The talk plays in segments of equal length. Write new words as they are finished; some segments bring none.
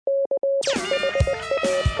Hi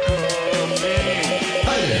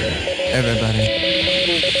there, everybody.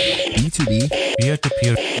 B2B,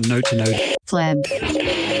 peer-to-peer, node-to-node. Pleb.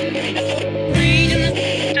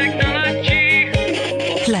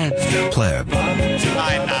 Pleb. Pleb.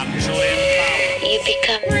 You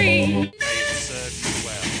become free.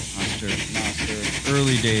 Noster.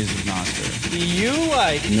 Early days of Noster. Do you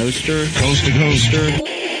like Noster? Coast to coaster.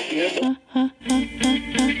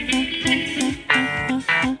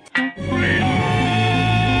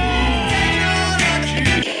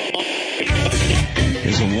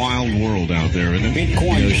 It's a wild world out there, isn't it?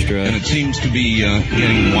 Bitcoin? Nostra. And it seems to be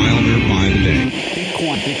getting wilder by the day.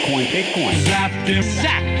 Bitcoin.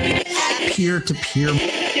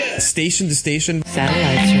 Peer-to-peer. Station to station.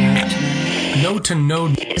 Satellites are out tonight. Node to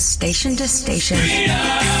node. Station to station.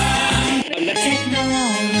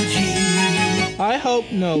 I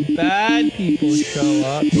hope no bad people show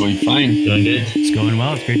up. Going fine. Doing good. It's going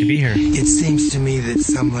well. It's great to be here. It seems to me that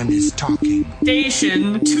someone is talking.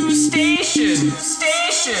 Station to station.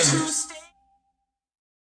 Station.